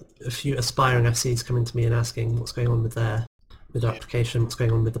few aspiring FCs coming to me and asking what's going on with their application, what's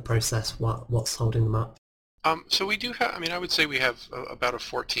going on with the process, what's holding them up. So we do have, I would say we have about a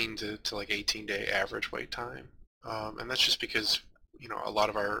 14 to like 18 day average wait time. And that's just because, a lot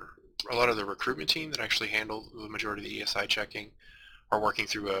of the recruitment team that actually handle the majority of the ESI checking are working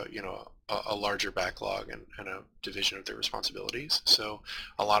through a larger backlog and a division of their responsibilities. So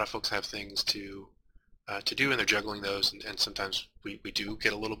a lot of folks have things to do, and they're juggling those, and sometimes we do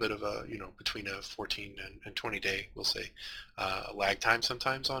get a little bit of a, between a 14 and 20 day, we'll say, lag time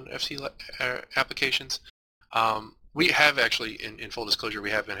sometimes on FC applications. We have actually, in full disclosure,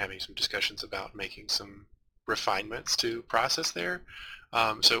 we have been having some discussions about making some refinements to process there.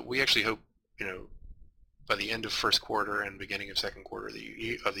 So we actually hope, by the end of first quarter and beginning of second quarter of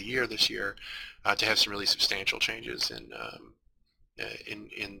the year this year, to have some really substantial changes in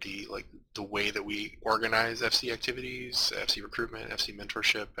the way that we organize FC activities, FC recruitment, FC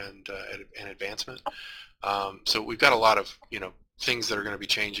mentorship, and advancement. So we've got a lot of things that are going to be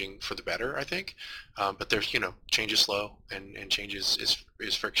changing for the better, I think. But there's change is slow, and change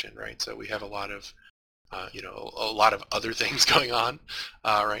is friction, right? So we have a lot of other things going on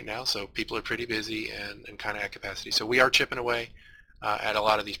right now. So people are pretty busy and kind of at capacity. So we are chipping away at a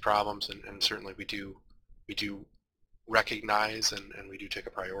lot of these problems, and certainly we do recognize and we do take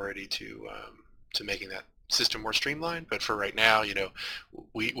a priority to making that system more streamlined. But for right now,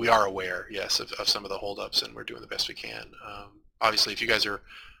 we are aware, yes, of some of the holdups, and we're doing the best we can. Obviously, if you guys are,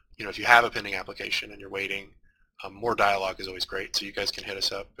 if you have a pending application and you're waiting, more dialogue is always great. So you guys can hit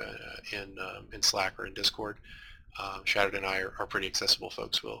us up in Slack or in Discord. Shattered and I are pretty accessible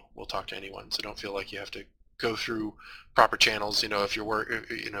folks. We'll talk to anyone. So don't feel like you have to go through proper channels. If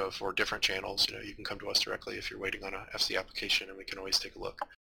we're different channels, you can come to us directly if you're waiting on a FC application, and we can always take a look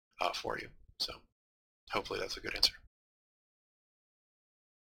for you. So hopefully that's a good answer.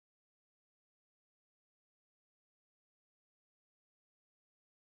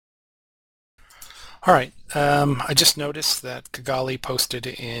 All right. I just noticed that Kigali posted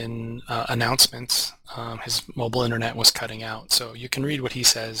in announcements his mobile internet was cutting out. So you can read what he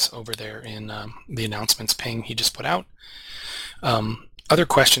says over there in the announcements ping he just put out. Other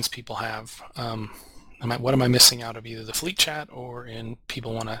questions people have. What am I missing out of either the fleet chat or in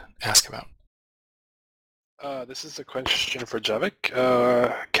people want to ask about? This is a question for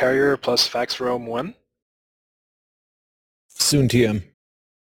Javik. Carrier plus fax Rome 1? Soon TM.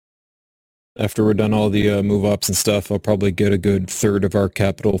 After we're done all the move-ups and stuff, I'll probably get a good third of our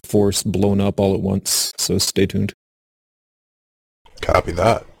capital force blown up all at once, so stay tuned. Copy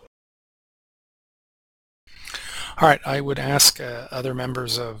that. All right, I would ask other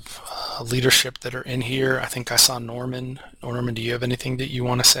members of leadership that are in here. I think I saw Norman. Norman, do you have anything that you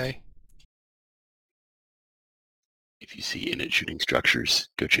want to say? If you see units shooting structures,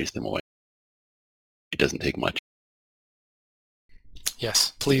 go chase them away. It doesn't take much.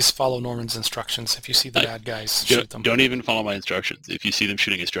 Yes, please follow Norman's instructions. If you see the bad guys, shoot them. Don't even follow my instructions. If you see them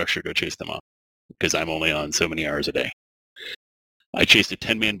shooting a structure, go chase them off, because I'm only on so many hours a day. I chased a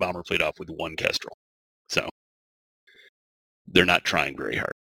 10-man bomber fleet off with one Kestrel, so they're not trying very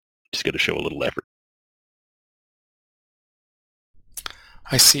hard. Just got to show a little effort.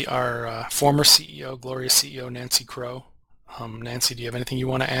 I see our former CEO, glorious CEO, Nancy Crow. Nancy, do you have anything you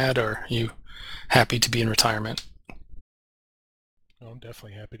want to add, or are you happy to be in retirement? I'm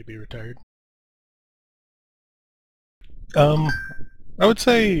definitely happy to be retired. I would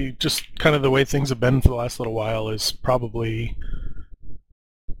say just kind of the way things have been for the last little while is probably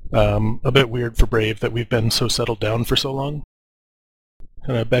a bit weird for Brave that we've been so settled down for so long.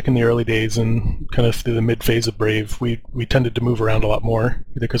 Kind of back in the early days and kind of through the mid-phase of Brave, we tended to move around a lot more,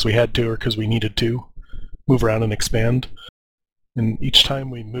 either because we had to or because we needed to move around and expand. And each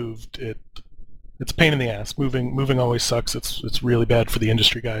time we moved, it's a pain in the ass. Moving always sucks. It's really bad for the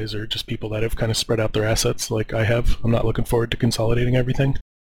industry guys or just people that have kind of spread out their assets like I have. I'm not looking forward to consolidating everything.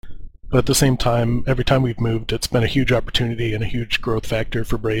 But at the same time, every time we've moved, it's been a huge opportunity and a huge growth factor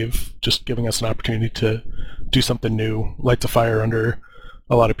for Brave, just giving us an opportunity to do something new, light the fire under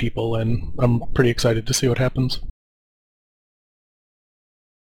a lot of people, and I'm pretty excited to see what happens.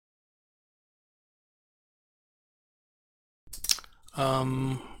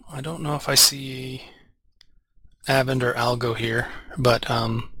 I don't know if I see Avend or Algo here, but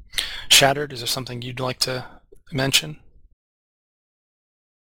Shattered, is there something you'd like to mention?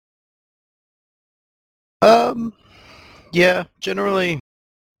 Yeah, generally,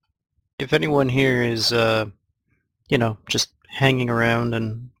 if anyone here is, just hanging around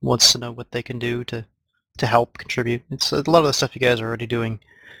and wants to know what they can do to help contribute, it's a lot of the stuff you guys are already doing.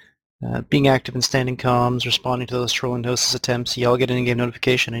 Being active in standing comms, responding to those trolling hostess attempts, y'all get an in-game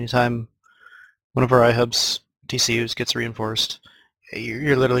notification anytime one of our iHubs TCUs gets reinforced.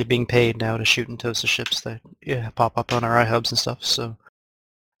 You're literally being paid now to shoot and toast the ships that pop up on our iHubs and stuff. So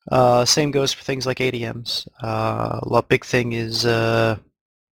same goes for things like ADMs. A big thing is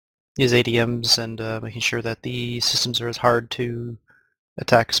ADMs and making sure that the systems are as hard to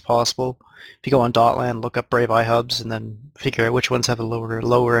attack as possible. If you go on Dotland, look up Brave iHubs, and then figure out which ones have the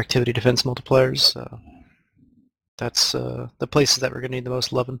lower activity defense multipliers. That's the places that we're going to need the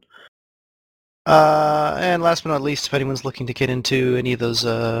most loving. And last but not least, if anyone's looking to get into any of those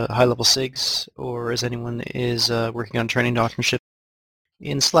high-level SIGs, or as anyone is working on training doctrine ship,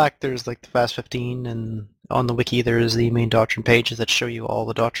 in Slack there's like the Fast 15, and on the wiki there's the main doctrine pages that show you all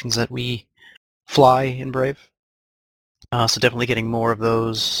the doctrines that we fly in Brave. So definitely getting more of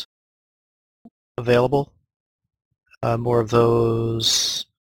those available, more of those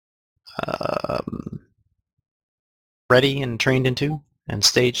ready and trained into and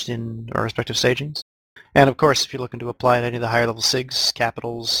staged in our respective stagings. And of course, if you're looking to apply to any of the higher level SIGs,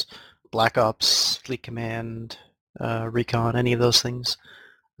 Capitals, Black Ops, Fleet Command, Recon, any of those things,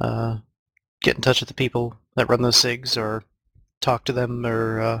 get in touch with the people that run those SIGs, or talk to them,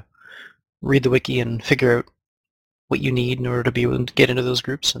 or read the wiki and figure out what you need in order to be able to get into those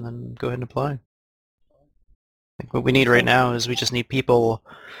groups, and then go ahead and apply. I think what we need right now is we just need people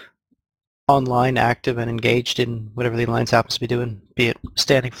online, active, and engaged in whatever the Alliance happens to be doing, be it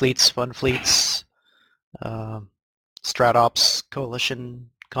standing fleets, fun fleets, strat ops, coalition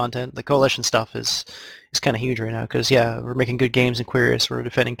content. The coalition stuff is kind of huge right now, because yeah, we're making good games in Quirius, we're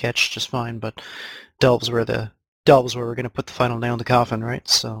defending Ketch just fine, but Delve's where we're going to put the final nail in the coffin, right?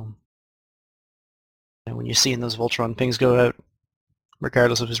 So and when you're seeing those Voltron pings go out,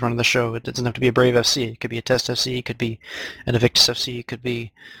 regardless of who's running the show, it doesn't have to be a Brave FC. It could be a Test FC, it could be an Invictus FC, it could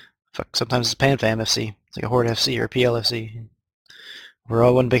be, sometimes it's a PanFam FC. It's like a Horde FC or a PL FC. We're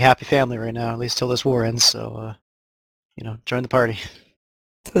all one big happy family right now, at least till this war ends, so, join the party.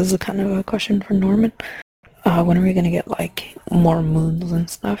 So this is kind of a question for Norman. When are we going to get, like, more moons and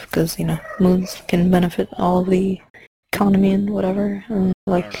stuff? Because, moons can benefit all of the economy and whatever, and,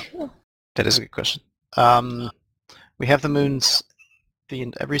 like... That is a good question. We have the moons,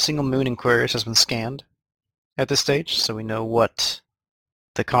 every single moon in Quirius has been scanned at this stage, so we know what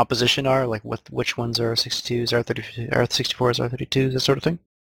the composition are, like which ones are R62s, R64s, R32s, that sort of thing.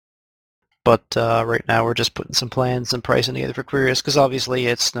 But right now we're just putting some plans and pricing together for Quirius, because obviously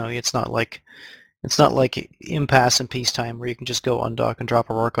it's not like Impasse and Peacetime where you can just go undock and drop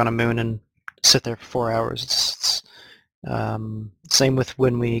a work on a moon and sit there for 4 hours. It's same with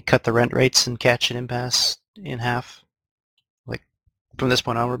when we cut the rent rates and Catch and Impasse in half, like from this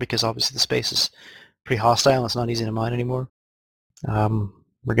point onward, because obviously the space is pretty hostile and it's not easy to mine anymore.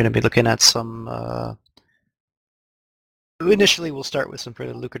 We're going to be looking at some... Initially, we'll start with some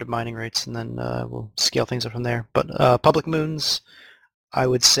pretty lucrative mining rates, and then we'll scale things up from there. But public moons, I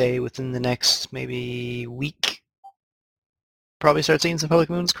would say within the next maybe week, probably start seeing some public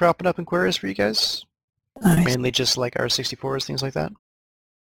moons cropping up in Quirius for you guys. Nice. Mainly just like R64s, things like that.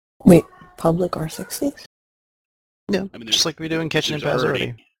 Wait, public R60s? Yeah, I mean, just like we do in Catch and Impasse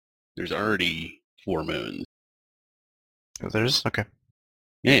already. There's already 4 moons. Oh, there's? Okay.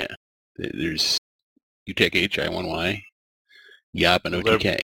 Yeah. There's UTech HI1Y, YAP, and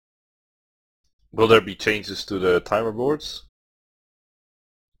OTK. Will there be changes to the timer boards?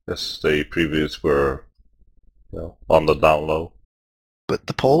 As they previously were, on the down low. But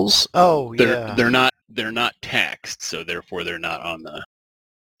the polls? Oh, yeah. They're not taxed, so therefore they're not on the...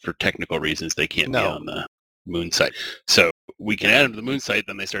 For technical reasons, they can't be on the moon site. So we can add them to the moon site,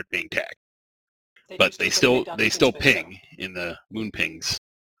 then they start being tagged. But they still ping in the moon pings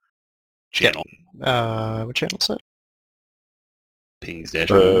channel. Yeah. What channel is that? Pings dash.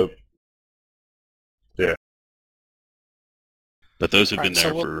 Yeah. But those have been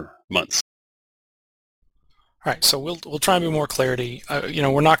there for months. All right, so we'll try and be more clarity.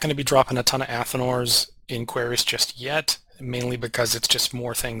 We're not going to be dropping a ton of Athenors in Quirius just yet, mainly because it's just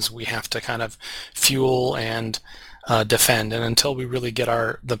more things we have to kind of fuel and defend. And until we really get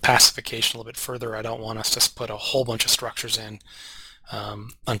the pacification a little bit further, I don't want us to put a whole bunch of structures in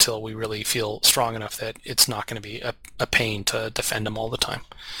until we really feel strong enough that it's not going to be a pain to defend them all the time.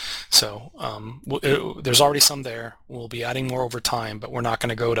 So there's already some there. We'll be adding more over time, but we're not going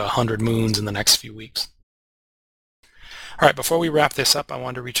to go to 100 moons in the next few weeks. All right, before we wrap this up, I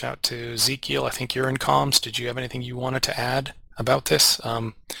wanted to reach out to Ezekiel. I think you're in comms. Did you have anything you wanted to add about this?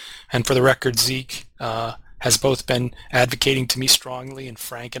 And for the record, Zeke has both been advocating to me strongly in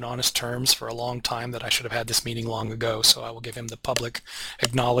frank and honest terms for a long time that I should have had this meeting long ago, so I will give him the public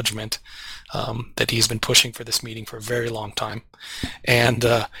acknowledgement that he's been pushing for this meeting for a very long time. And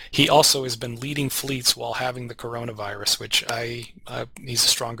he also has been leading fleets while having the coronavirus, which he's a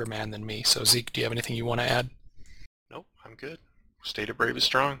stronger man than me. So Zeke, do you have anything you want to add? Nope, I'm good. State of Brave is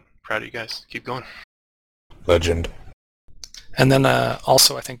strong. Proud of you guys. Keep going. Legend. And then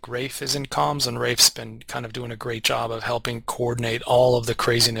also I think Rafe is in comms, and Rafe's been kind of doing a great job of helping coordinate all of the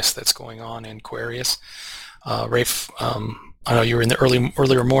craziness that's going on in Quarius. Rafe, I know you were in the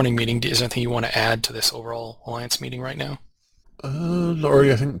earlier morning meeting. Is there anything you want to add to this overall Alliance meeting right now? Not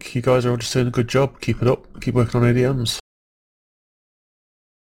really. I think you guys are just doing a good job. Keep it up. Keep working on ADMs.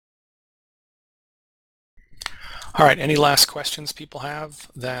 All right. Any last questions people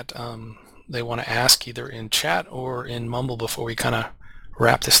have that they want to ask either in chat or in Mumble before we kind of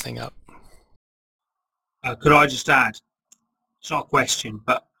wrap this thing up? Could I just add, it's not a question,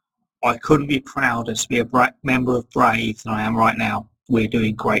 but I couldn't be prouder to be a member of Brave than I am right now. We're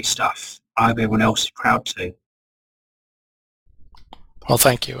doing great stuff. I hope everyone else is proud too. Well,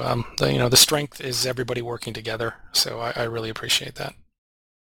 thank you. The strength is everybody working together, so I really appreciate that.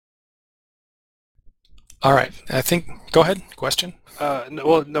 All right, I think, go ahead, question?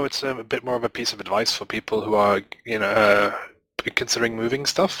 No, it's a bit more of a piece of advice for people who are, considering moving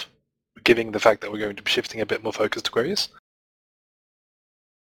stuff, given the fact that we're going to be shifting a bit more focus to Quarius.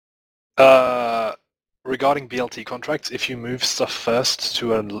 Regarding BLT contracts, if you move stuff first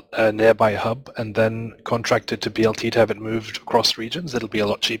to a nearby hub and then contract it to BLT to have it moved across regions, it'll be a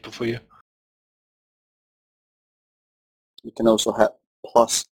lot cheaper for you. You can also hit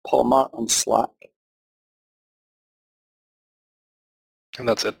plus Palmar on Slack. And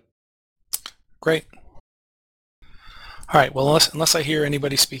that's it. Great. All right, well, unless I hear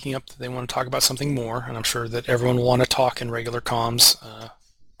anybody speaking up that they want to talk about something more, and I'm sure that everyone will want to talk in regular comms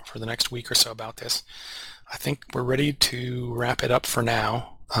for the next week or so about this, I think we're ready to wrap it up for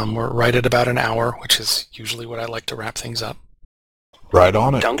now. We're right at about an hour, which is usually what I like to wrap things up. Right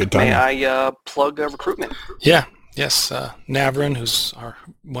on it. Dunk, Good timing. may I plug recruitment? Yeah. Yes, Navrin, who's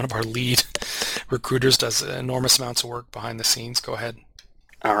one of our lead recruiters, does enormous amounts of work behind the scenes. Go ahead.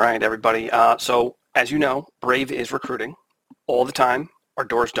 All right, everybody. So, as you know, Brave is recruiting all the time. Our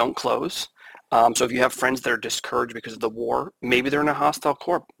doors don't close. So if you have friends that are discouraged because of the war, maybe they're in a hostile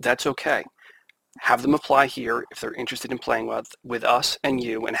corp, that's okay. Have them apply here if they're interested in playing with us and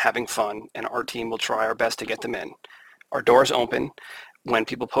you and having fun, and our team will try our best to get them in. Our doors open. When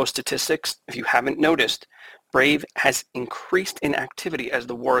people post statistics, if you haven't noticed, Brave has increased in activity as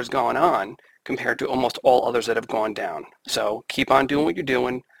the war has gone on compared to almost all others that have gone down. So keep on doing what you're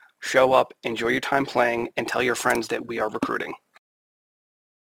doing, show up, enjoy your time playing, and tell your friends that we are recruiting.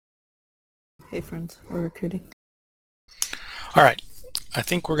 Hey friends, we're recruiting. All right, I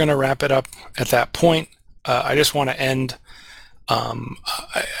think we're going to wrap it up at that point. I just want to end,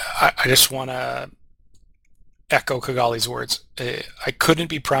 I just want to echo Kigali's words. I couldn't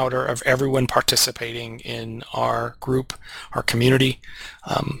be prouder of everyone participating in our group, our community.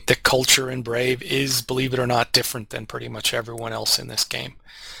 The culture in Brave is, believe it or not, different than pretty much everyone else in this game.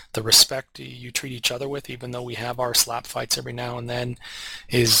 The respect you treat each other with, even though we have our slap fights every now and then,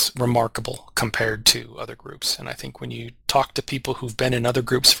 is remarkable compared to other groups. And I think when you talk to people who've been in other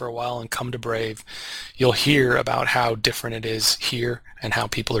groups for a while and come to Brave, you'll hear about how different it is here and how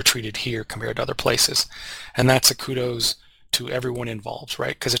people are treated here compared to other places. And that's a kudos to everyone involved,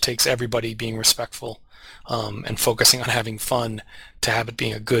 right? Because it takes everybody being respectful and focusing on having fun to have it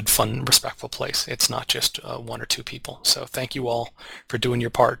being a good, fun, respectful place. It's not just one or two people. So thank you all for doing your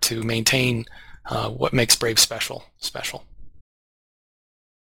part to maintain what makes Brave special.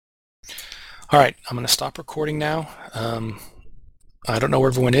 All right, I'm going to stop recording now. I don't know where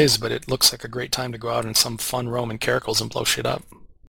everyone is, but it looks like a great time to go out in some fun Roman caracals and blow shit up.